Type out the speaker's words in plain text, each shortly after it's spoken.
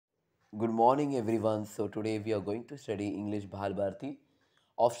Good morning, everyone. So, today we are going to study English Bhal Bharati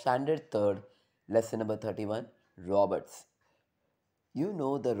of Standard 3rd, lesson number 31 Robots. You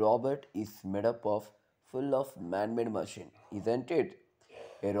know, the robot is made up of full of man made machine, isn't it?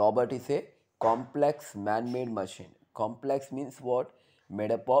 A robot is a complex man made machine. Complex means what?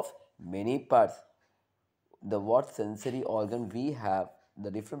 Made up of many parts. The what sensory organ we have, the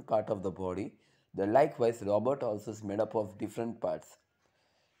different part of the body. The likewise robot also is made up of different parts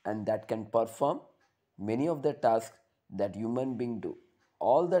and that can perform many of the tasks that human being do.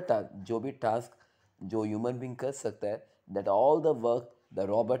 All the tasks, जो भी task जो human being कर सकता है, that all the work the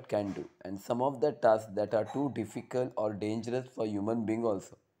robot can do, and some of the tasks that are too difficult or dangerous for human being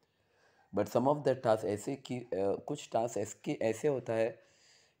also. But some of the tasks ऐसे कि कुछ tasks ऐसे होता है,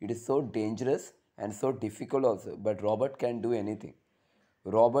 it is so dangerous and so difficult also, but robot can do anything.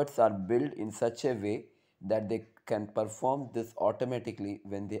 Robots are built in such a way that they can perform this automatically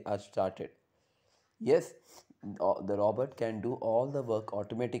when they are started. Yes, the robot can do all the work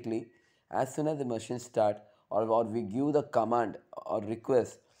automatically as soon as the machine start, or we give the command or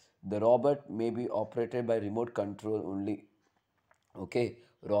request. The robot may be operated by remote control only. Okay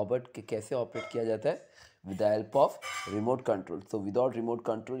Robert के कैसे operate किया जाता है with the help of remote control so without remote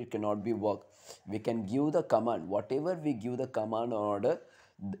control it can not be work we can give the command what ever we give the command order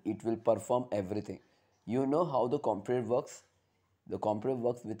it will perform everything. You know how the computer works? The computer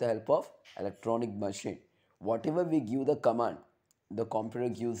works with the help of electronic machine. Whatever we give the command, the computer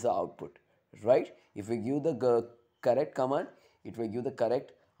gives the output, right? If we give the correct command, it will give the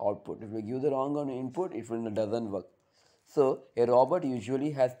correct output. If we give the wrong on input, it will doesn't work. So a robot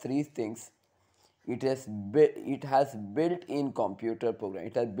usually has three things. It has built-in computer program.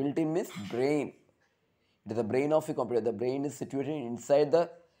 It has built-in means brain. It is the brain of a computer. The brain is situated inside the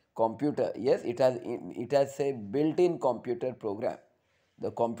computer. Yes, it has a built-in computer program.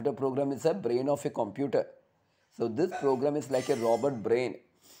 The computer program is a brain of a computer. So this program is like a robot brain.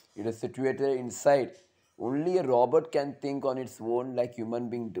 It is situated inside. Only a robot can think on its own like human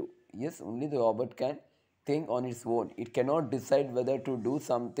being do. Yes, only the robot can think on its own. It cannot decide whether to do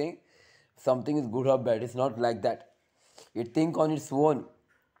something is good or bad. It's not like that. It think on its own.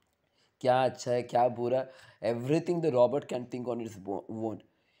 क्या अच्छा है क्या बुरा everything the robot can think on its own.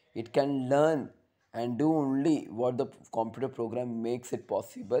 It can learn and do only what the computer program makes it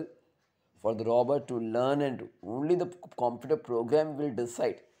possible for the robot to learn and do. Only the computer program will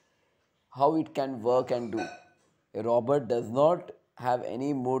decide how it can work and do. A robot does not have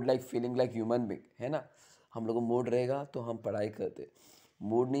any mood like feeling like human being, है ना? हम लोगों को mood रहेगा तो हम पढ़ाई करते,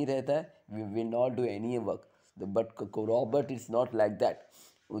 मूड नहीं रहता है we will not do any work. But Robert is not like that.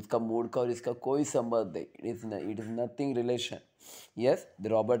 उसका मूड का और इसका कोई संबंध नहीं. It is nothing relation. Yes, the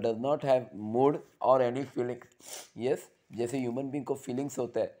Robert does not have mood और एनी फीलिंग. यस, जैसे ह्यूमन बींग को फीलिंग्स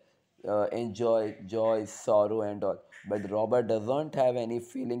होता है, enjoy, joy, sorrow, and all. But the robot doesn't have any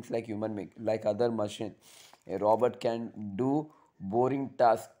feelings like human being, like other machine. A robot can do boring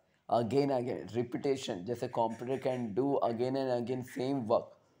tasks again and again, repetition. Just a computer can do again and again same work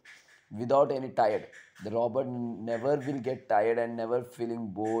without any tired. The robot never will get tired and never feeling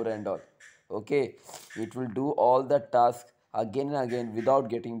bored and all. Okay, it will do all the tasks again and again without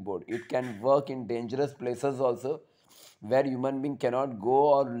getting bored. It can work in dangerous places also where human being cannot go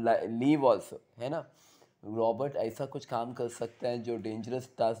or leave also, है ना? Robert ऐसा कुछ काम कर सकता है जो dangerous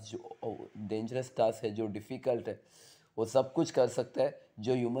task है, जो डिफ़िकल्ट है, वो सब कुछ कर सकता है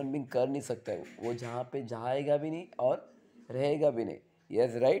जो ह्यूमन बींग कर नहीं सकता है. वो जहाँ पे जाएगा भी नहीं और रहेगा भी नहीं.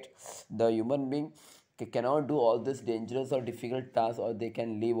 Yes, right? The human being cannot do all this dangerous or difficult tasks, or they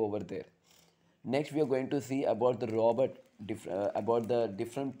can live over there. Next, we are going to see about the robot, about the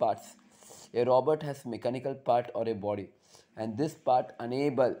different parts. A robot has mechanical part or a body, and this part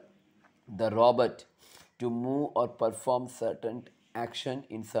enable the robot to move or perform certain action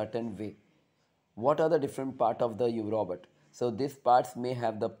in certain way. What are the different part of the robot? So these parts may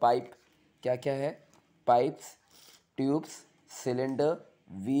have the pipe. क्या क्या है? Pipes, tubes, cylinder,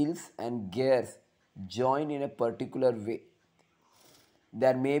 wheels and gears join in a particular way.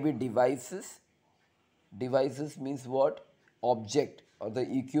 There may be devices. Devices means what? Object or the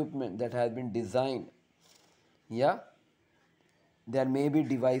equipment that has been designed. Yeah. There may be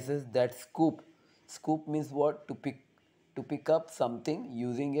devices that scoop. Scoop means what? To pick up something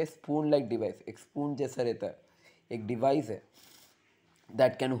using a spoon like device. एक spoon जैसा रहता है. एक device है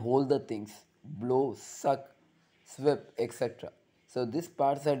that can hold the things, blow, suck, sweep, etc. So these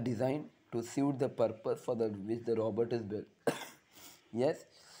parts are designed to suit the purpose for the which the robot is built. Yes,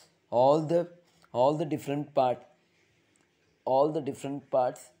 all the all the different part all the different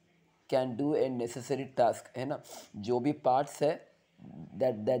parts can do a necessary task, है ना? जो भी parts है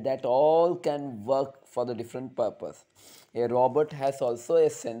that all can work for the different purpose. A robot has also a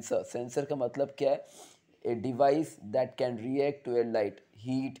sensor. Sensor का मतलब क्या है? A device that can react to a light,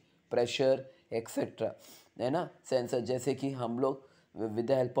 heat, pressure, etc. है ना? Sensor जैसे कि हम लोग with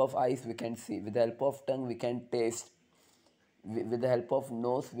the help of eyes we can see, with the help of tongue we can taste, with the help of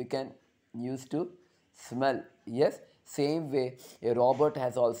nose we can use to smell. Yes, same way a robot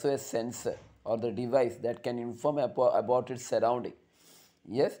has also a sensor or the device that can inform about its surrounding.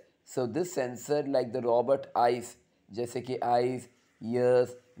 Yes, so this sensor like the robot eyes, जैसे कि eyes, ears,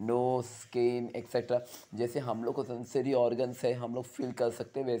 nose, skin, etc. जैसे हम लोग को sensory organs है, हम लोग feel कर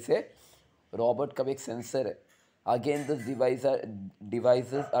सकते हैं, वैसे रॉबोट का भी एक सेंसर है. Again, these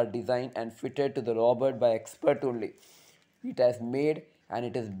devices are designed and fitted to the robot by expert only. It has made and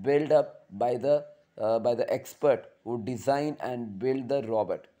it is built up by the expert who design and build the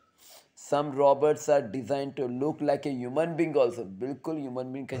robot. Some robots are designed to look like a human being also, बिल्कुल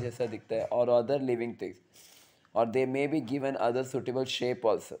human being के जैसा दिखता है, or other living things, or they may be given other suitable shape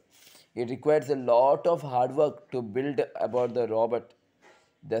also. It requires a lot of hard work to build about the robot,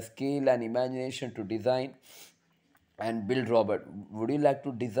 the skill and imagination to design and build robot. Would you like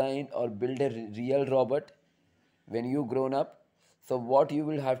to design or build a real robot when you grown up? So what you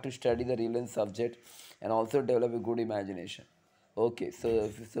will have to study the relevant subject and also develop a good imagination. Okay, so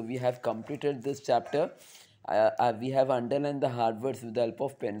we have completed this chapter. We have underlined the hard words with the help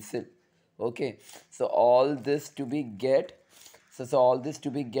of pencil. Okay, so all this to be get, so all this to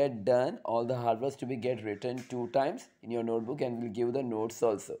be get done, all the hard words to be get written 2 times in your notebook, and we'll give the notes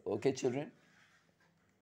also. Okay, children.